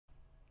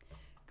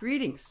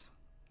Greetings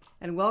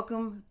and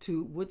welcome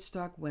to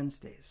Woodstock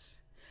Wednesdays.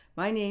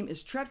 My name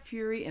is Tret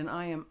Fure and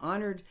I am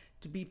honored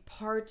to be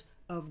part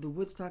of the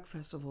Woodstock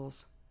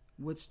Festival's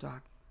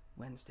Woodstock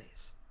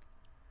Wednesdays.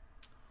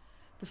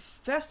 The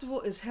festival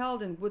is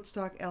held in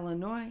Woodstock,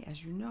 Illinois,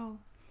 as you know,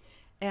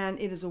 and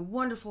it is a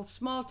wonderful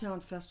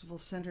small-town festival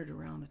centered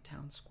around the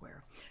town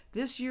square.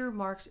 This year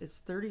marks its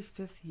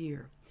 35th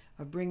year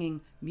of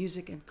bringing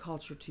music and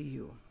culture to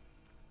you.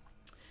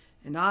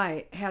 And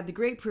I had the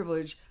great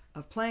privilege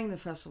of playing the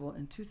festival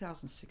in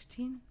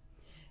 2016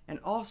 and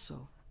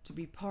also to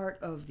be part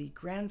of the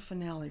grand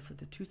finale for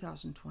the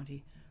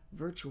 2020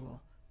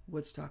 virtual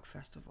Woodstock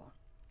Festival.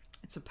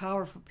 It's a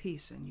powerful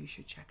piece and you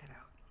should check it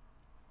out.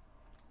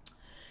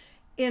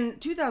 In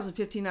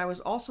 2015, I was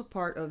also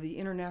part of the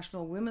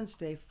International Women's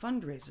Day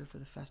fundraiser for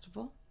the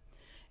festival,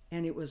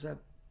 and it was a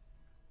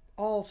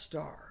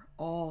all-star,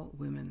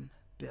 all-women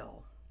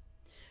bill.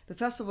 The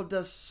festival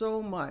does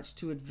so much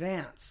to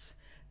advance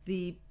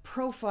the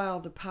profile,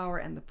 the power,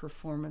 and the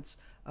performance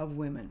of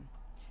women.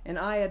 And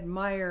I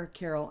admire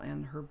Carol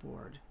and her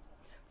board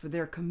for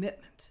their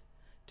commitment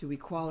to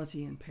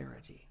equality and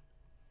parity.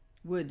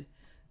 Would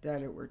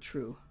that it were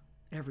true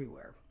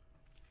everywhere.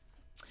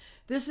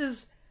 This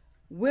is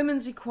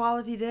Women's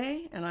Equality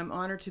Day, and I'm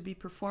honored to be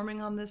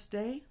performing on this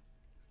day.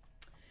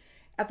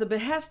 At the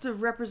behest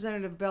of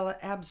Representative Bella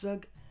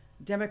Abzug,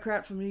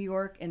 Democrat from New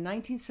York, in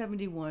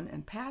 1971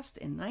 and passed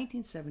in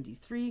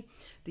 1973,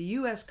 the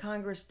U.S.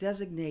 Congress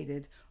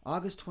designated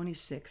August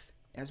 26th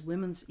as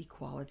Women's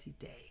Equality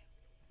Day.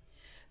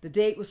 The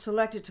date was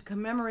selected to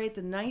commemorate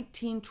the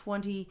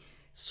 1920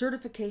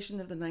 certification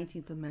of the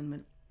 19th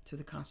Amendment to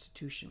the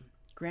Constitution,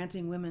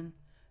 granting women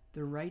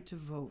the right to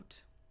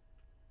vote.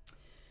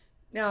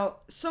 Now,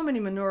 so many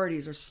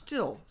minorities are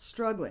still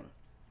struggling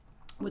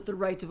with the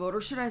right to vote,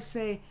 or should I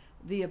say,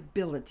 the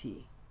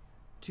ability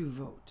to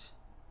vote.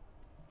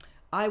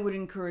 I would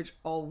encourage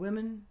all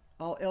women,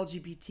 all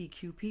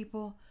LGBTQ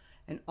people,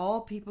 and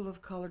all people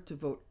of color to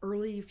vote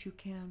early if you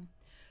can,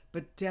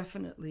 but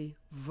definitely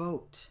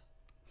vote.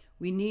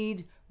 We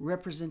need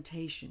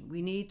representation.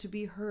 We need to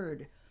be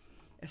heard,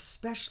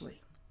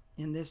 especially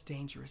in this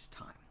dangerous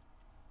time.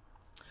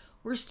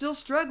 We're still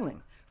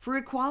struggling for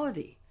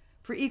equality,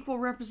 for equal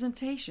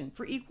representation,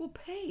 for equal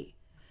pay.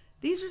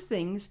 These are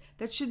things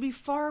that should be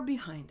far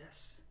behind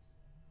us,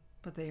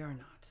 but they are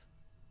not.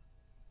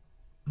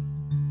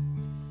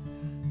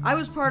 I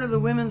was part of the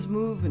women's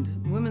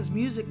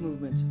music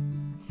movement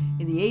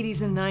in the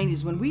 80s and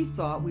 90s when we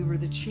thought we were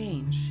the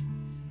change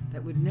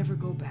that would never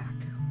go back.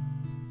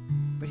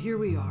 But here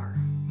we are.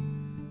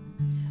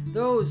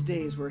 Those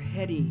days were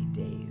heady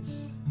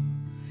days.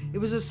 It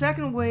was a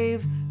second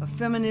wave of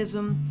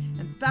feminism,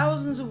 and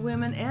thousands of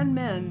women and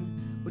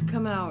men would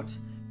come out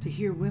to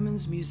hear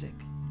women's music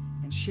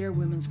and share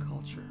women's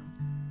culture.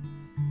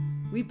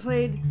 We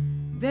played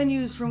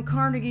venues from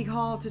Carnegie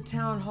Hall to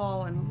Town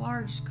Hall and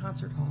large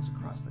concert halls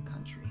across the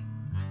country.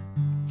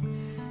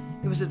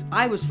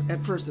 I was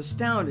at first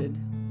astounded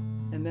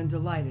and then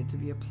delighted to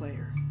be a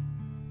player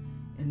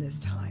in this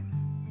time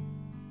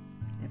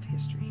of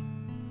history.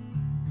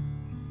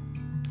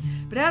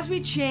 But as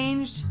we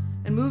changed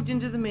and moved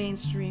into the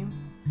mainstream,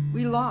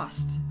 we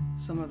lost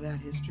some of that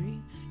history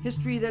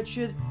that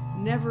should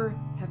never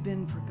have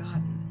been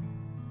forgotten.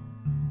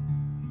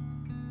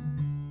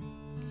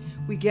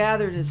 We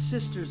gathered as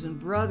sisters and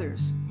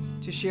brothers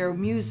to share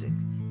music,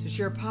 to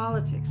share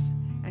politics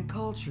and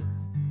culture.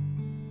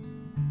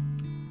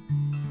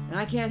 And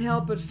I can't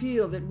help but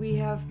feel that we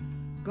have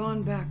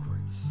gone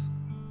backwards.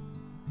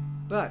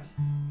 But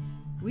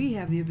we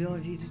have the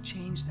ability to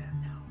change that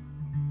now.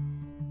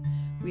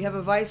 We have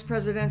a vice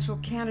presidential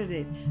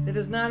candidate that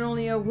is not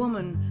only a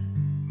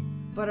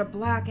woman, but a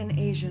Black and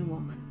Asian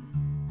woman,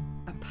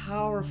 a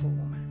powerful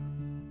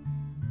woman.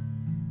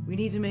 We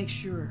need to make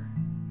sure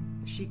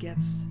she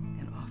gets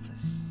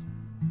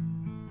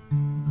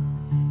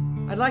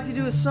I'd like to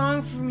do a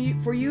song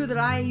for you that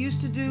I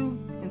used to do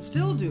and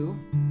still do.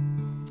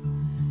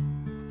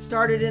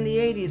 Started in the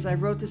 80s. I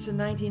wrote this in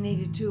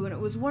 1982, and it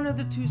was one of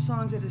the two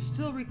songs that is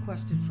still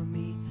requested from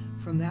me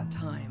from that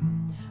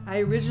time. I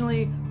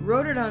originally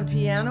wrote it on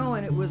piano,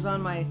 and it was on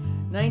my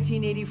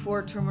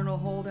 1984 Terminal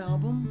Hold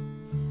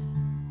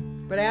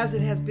album. But as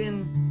it has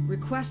been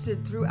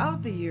requested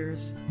throughout the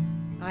years,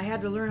 I had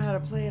to learn how to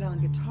play it on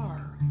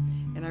guitar,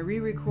 and I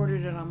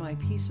re-recorded it on my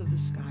Piece of the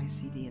Sky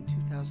CD in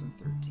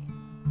 2013.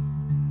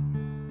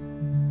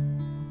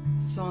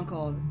 It's a song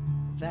called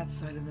That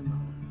Side of the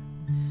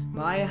Moon.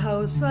 My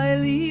house I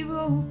leave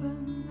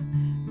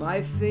open,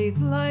 my faith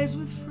lies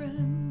with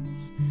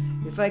friends.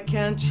 If I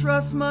can't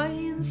trust my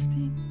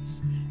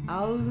instincts,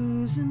 I'll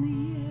lose in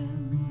the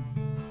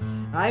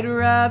end. I'd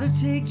rather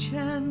take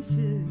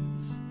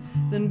chances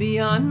than be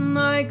on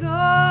my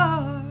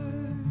guard.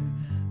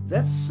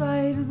 That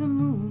side of the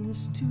moon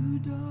is too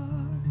dark.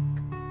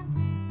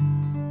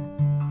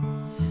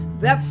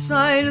 That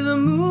side of the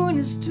moon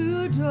is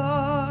too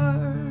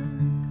dark.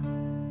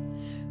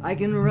 I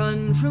can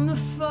run from the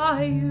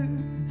fire,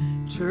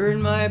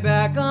 turn my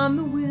back on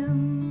the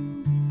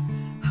wind,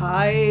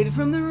 hide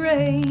from the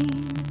rain,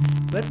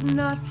 but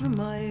not from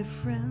my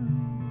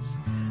friends.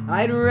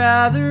 I'd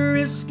rather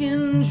risk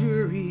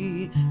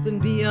injury than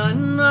be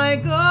on my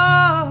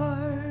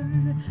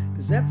guard,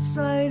 'cause that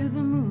side of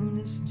the moon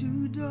is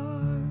too dark.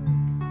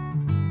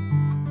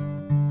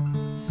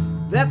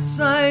 That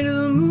side of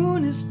the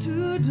moon is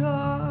too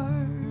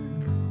dark.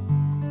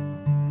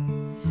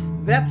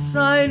 That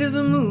side of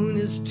the moon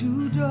is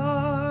too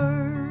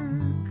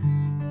dark.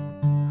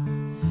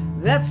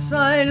 That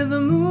side of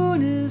the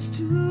moon is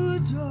too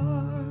dark.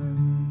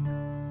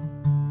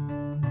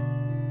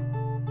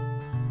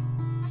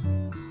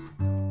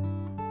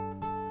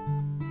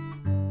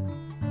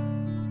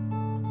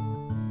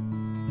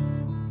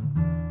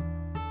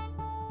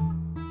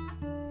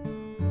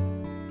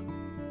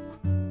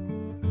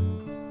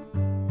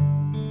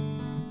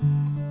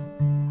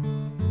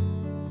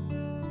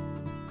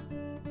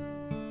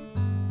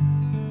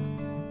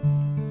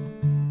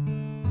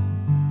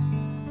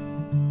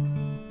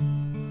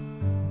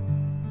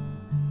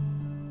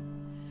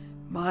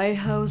 My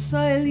house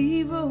I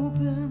leave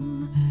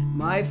open,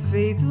 my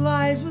faith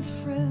lies with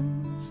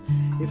friends.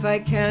 If I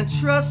can't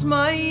trust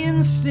my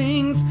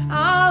instincts,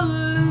 I'll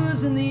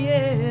lose in the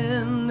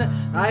end.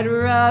 I'd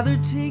rather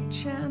take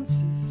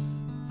chances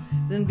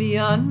than be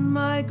on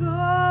my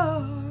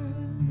guard,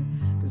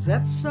 'cause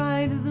that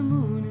side of the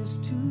moon is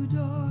too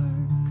dark.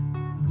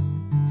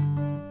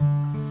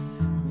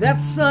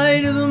 That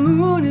side of the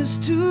moon is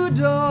too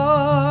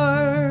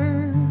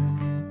dark.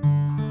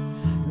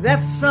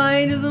 That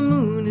side of the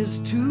moon is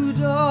too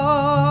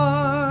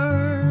dark.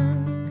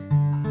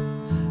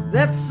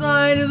 That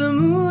side of the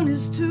moon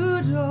is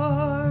too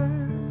dark.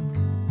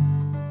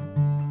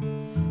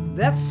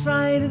 That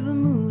side of the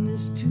moon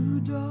is too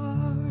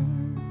dark.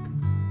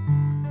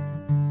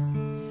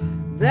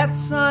 That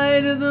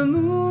side of the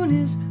moon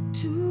is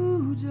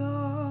too dark.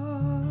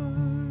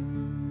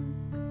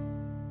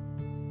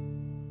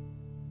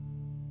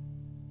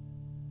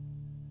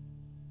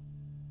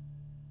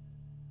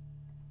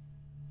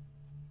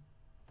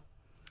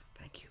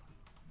 Thank you.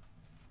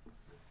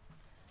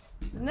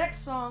 The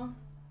next song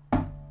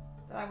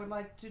that I would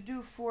like to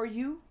do for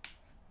you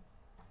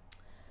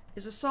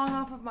is a song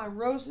off of my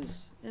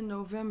Roses in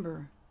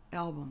November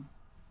album.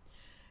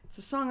 It's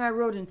a song I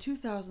wrote in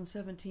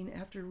 2017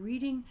 after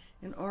reading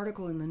an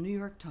article in the New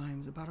York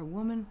Times about a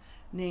woman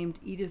named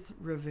Edith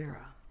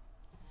Rivera.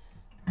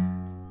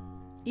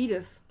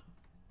 Edith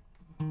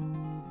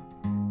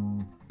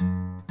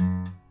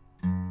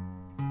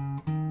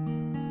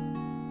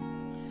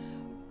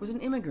is an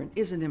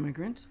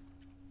immigrant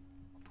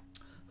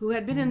who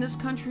had been in this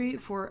country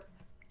for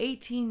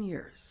 18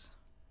 years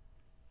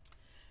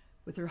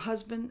with her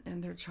husband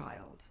and their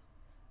child.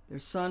 Their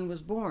son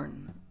was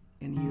born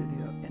in the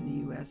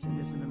U.S. and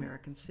is an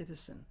American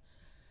citizen.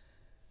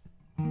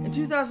 In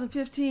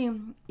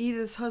 2015,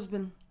 Edith's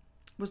husband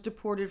was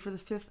deported for the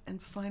fifth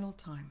and final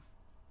time.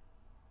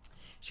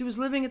 She was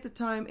living at the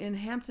time in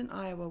Hampton,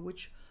 Iowa,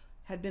 which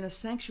had been a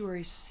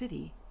sanctuary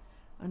city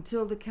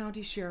until the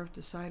county sheriff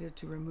decided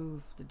to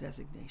remove the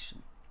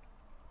designation.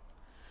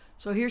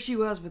 So here she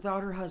was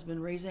without her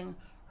husband, raising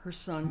her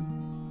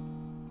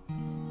son,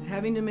 and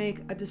having to make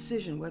a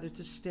decision whether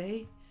to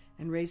stay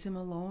and raise him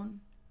alone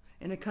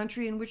in a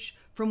country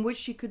from which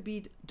she could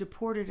be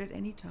deported at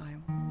any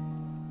time,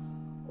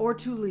 or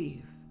to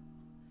leave,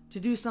 to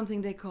do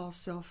something they call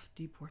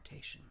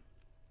self-deportation.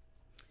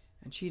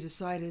 And she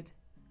decided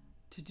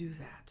to do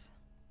that.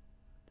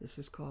 This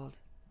is called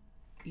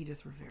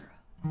Edith Rivera.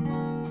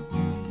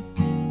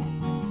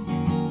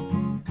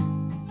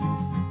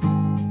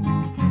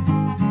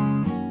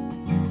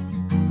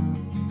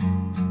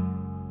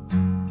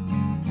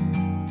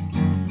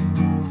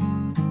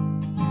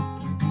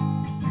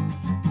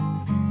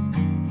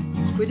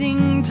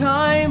 Quitting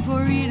time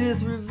for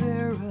Edith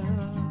Rivera.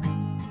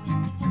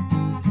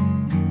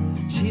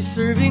 She's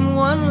serving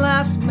one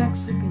last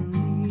Mexican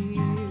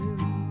meal,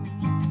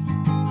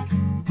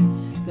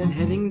 then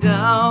heading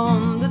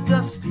down the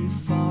dusty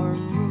farm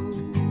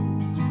road,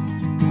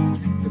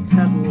 the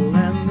pedal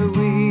and the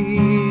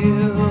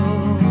wheel.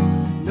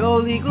 No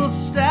legal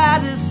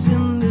status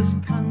in this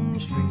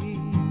country,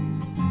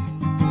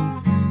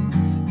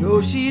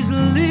 though she's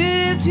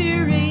lived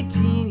here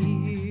 18 years.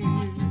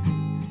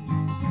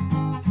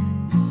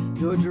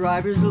 No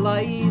driver's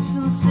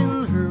license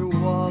in her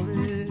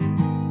wallet,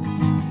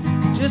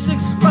 just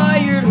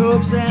expired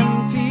hopes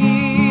and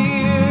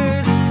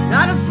fears.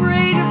 Not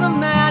afraid of the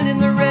man in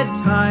the red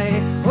tie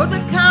or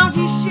the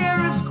county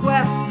sheriff's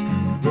quest.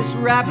 This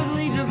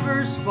rapidly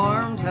diverse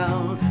farm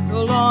town,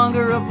 no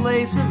longer a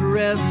place of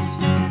rest.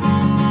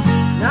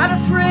 Not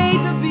afraid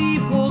to be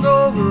pulled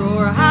over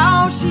or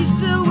how she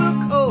still will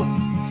cope.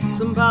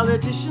 Some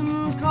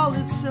politicians call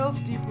it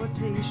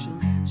self-deportation.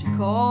 She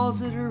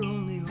calls it her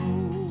only hope.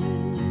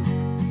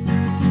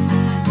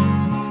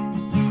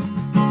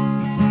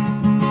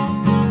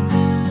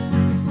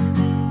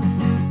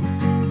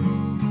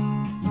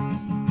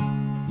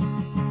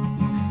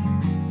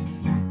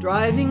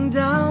 Driving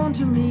down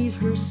to meet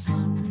her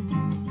son,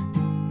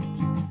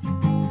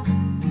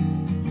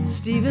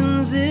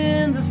 Stephen's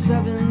in the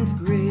 7th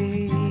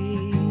grade.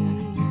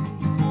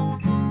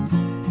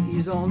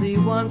 She's only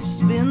once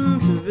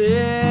been to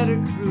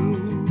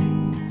Veracruz.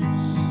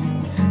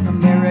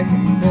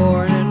 American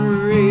born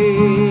and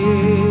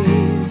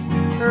raised,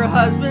 her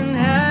husband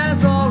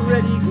has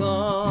already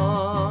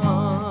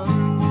gone,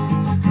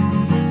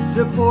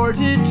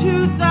 deported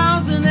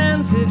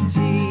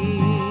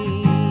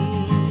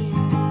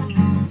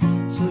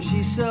 2015. So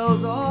she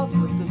sells off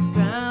what the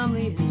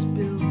family has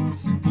built,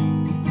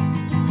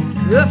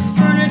 the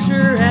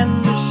furniture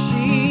and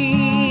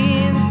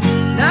machines,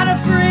 not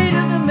afraid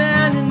of the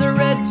man in the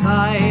red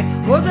tie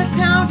or the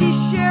county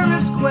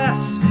sheriff's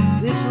quest.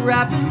 This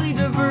rapidly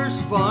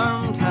diverse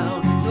farm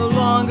town, no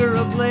longer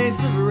a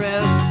place of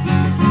rest.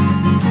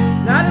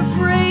 Not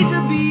afraid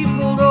to be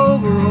pulled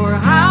over or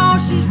how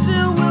she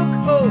still will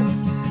cope.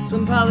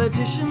 Some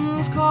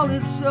politicians call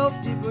it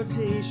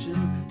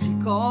self-deportation. She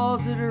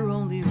calls it her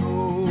only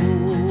hope.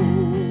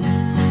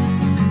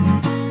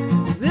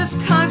 This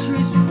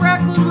country's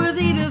freckled with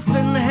Edith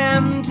and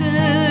Hampton,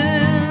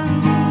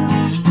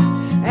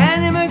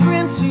 and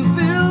immigrants who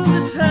build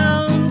the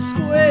town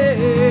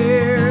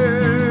squares,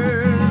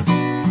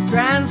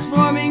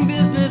 transforming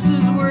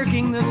businesses,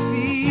 working the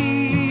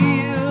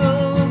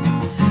fields,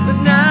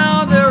 but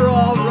now they're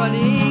all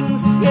running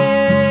scared.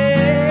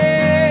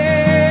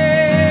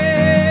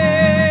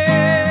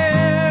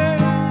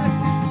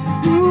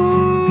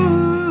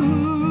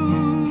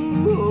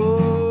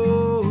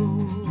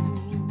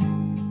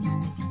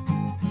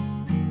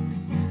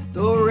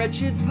 Though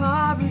wretched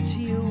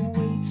poverty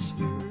awaits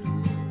her,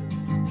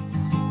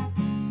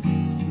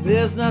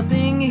 there's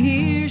nothing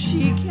here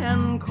she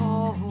can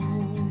call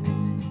home.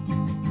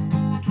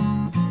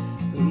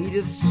 So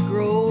Edith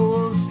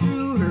scrolls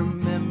through her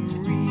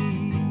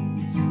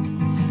memories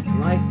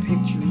like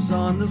pictures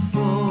on the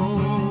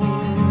phone.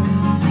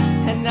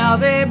 And now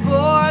they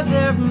board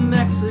their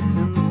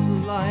Mexican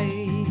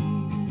flight.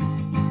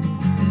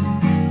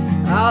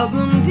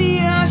 Algún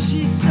día,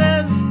 she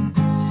says,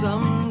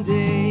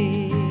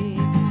 someday.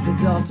 The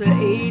Delta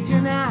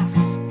agent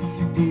asks,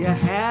 do you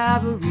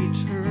have a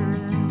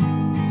return?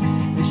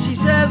 She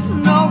says,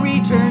 no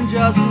return,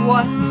 just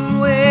one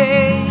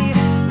way.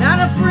 Not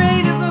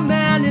afraid of the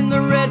man in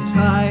the red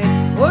tie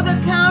or the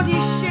county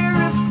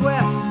sheriff's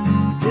quest.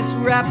 This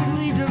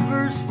rapidly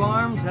diverse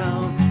farm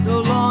town,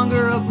 no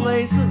longer a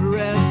place of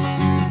rest.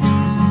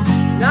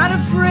 Not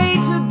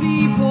afraid to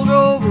be pulled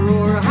over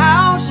or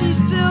how she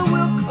still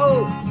will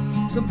cope.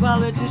 Some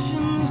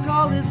politicians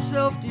call it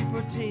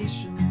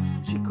self-deportation.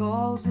 She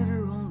calls it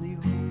her only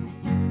hope.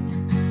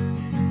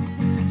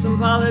 Some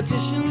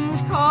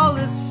politicians call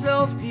it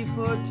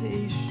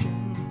self-deportation.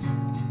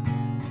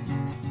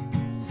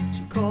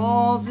 She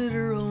calls it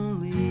her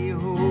only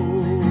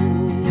hope.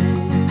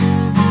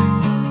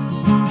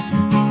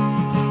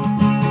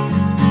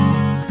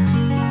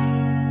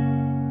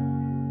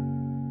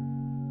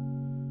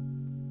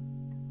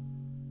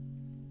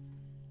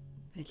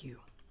 Thank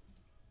you.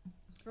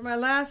 For my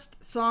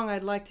last song,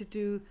 I'd like to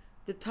do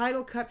the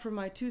title cut from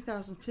my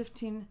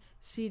 2015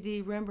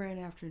 CD, Rembrandt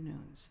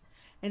Afternoons.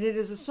 And it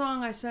is a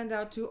song I send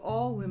out to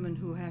all women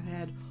who have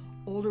had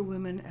older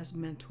women as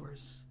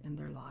mentors in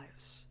their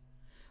lives.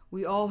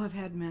 We all have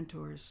had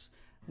mentors,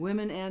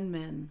 women and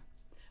men.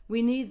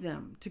 We need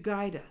them to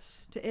guide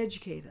us, to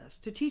educate us,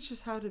 to teach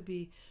us how to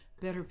be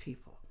better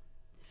people.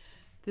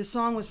 This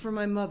song was for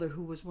my mother,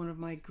 who was one of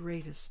my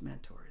greatest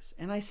mentors,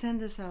 and I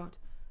send this out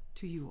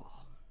to you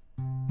all.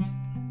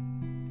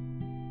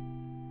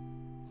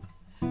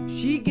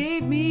 She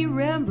gave me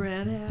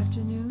Rembrandt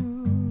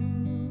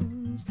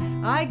afternoons,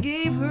 I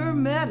gave her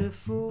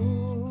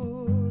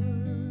metaphor.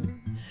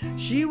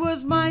 She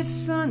was my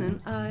sun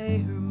and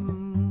I her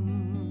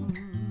moon,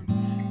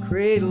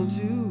 cradle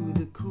to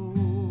the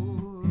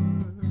core,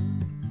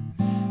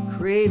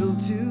 cradle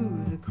to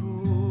the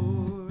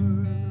core.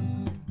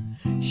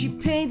 She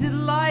painted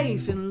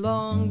life in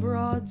long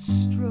broad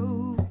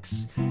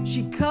strokes,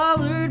 she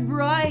colored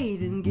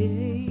bright and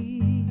gay.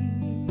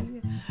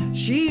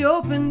 She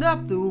opened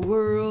up the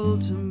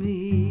world to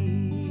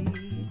me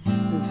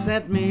and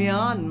sent me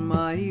on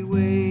my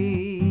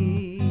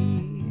way,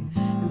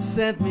 and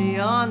sent me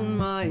on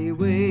my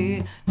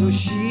way. Though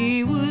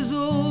she was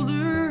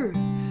older,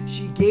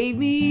 she gave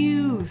me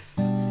youth,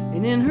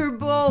 and in her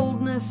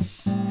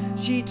boldness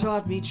she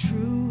taught me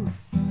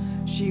truth.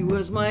 She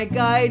was my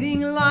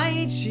guiding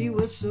light, she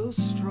was so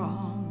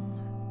strong.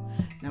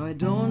 Now I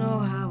don't know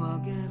how I'll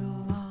get along.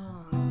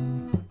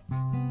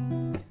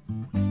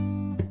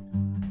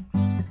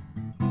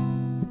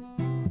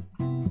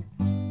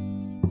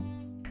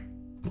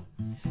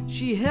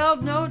 She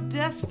held no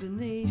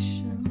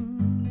destination,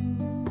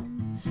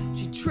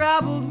 she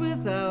traveled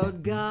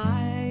without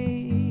guides.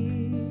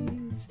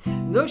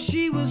 Though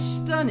she was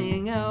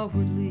stunning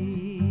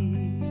outwardly,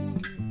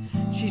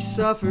 she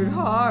suffered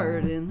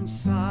hard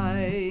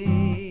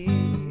inside.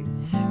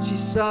 She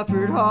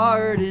suffered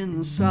hard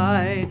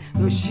inside.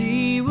 Though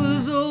she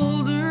was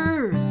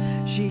older,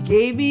 she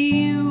gave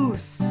me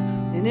youth,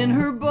 and in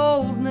her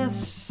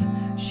boldness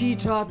she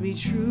taught me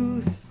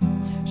truth.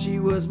 She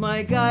was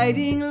my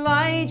guiding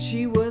light,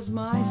 she was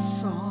my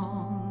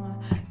song.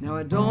 Now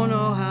I don't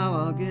know how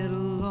I'll get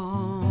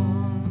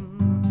along.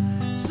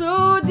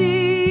 So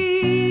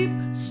deep,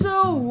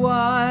 so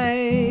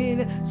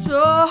wide,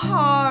 so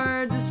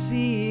hard to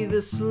see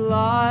the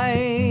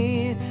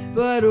slide.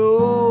 But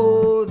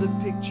oh, the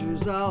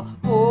pictures I'll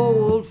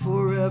hold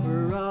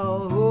forever,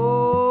 I'll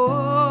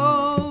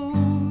hold.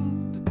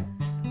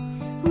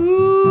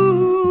 Ooh.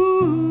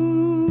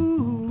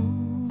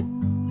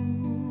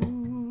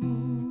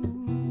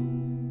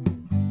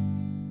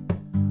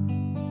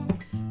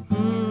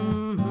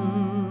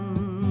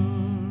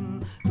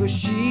 But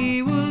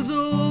she was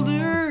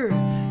older,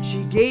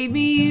 she gave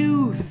me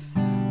youth,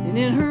 and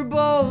in her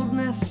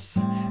boldness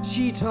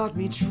she taught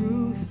me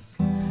truth.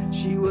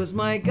 She was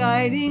my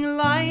guiding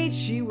light,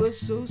 she was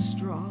so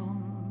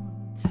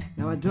strong.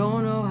 Now I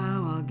don't know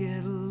how I'll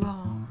get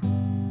along.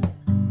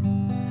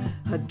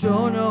 I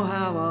don't know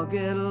how I'll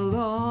get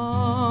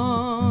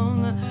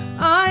along.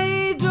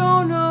 I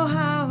don't know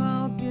how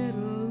I'll get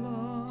along.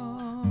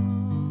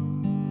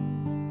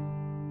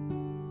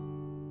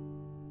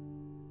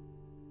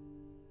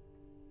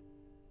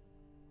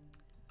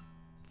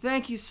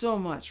 Thank you so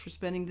much for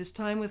spending this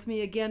time with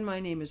me. Again, my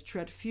name is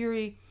Tret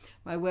Fure.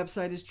 My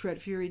website is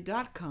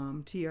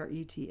tretfure.com,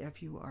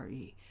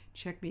 Tretfure.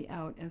 Check me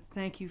out, and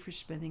thank you for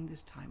spending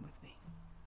this time with me.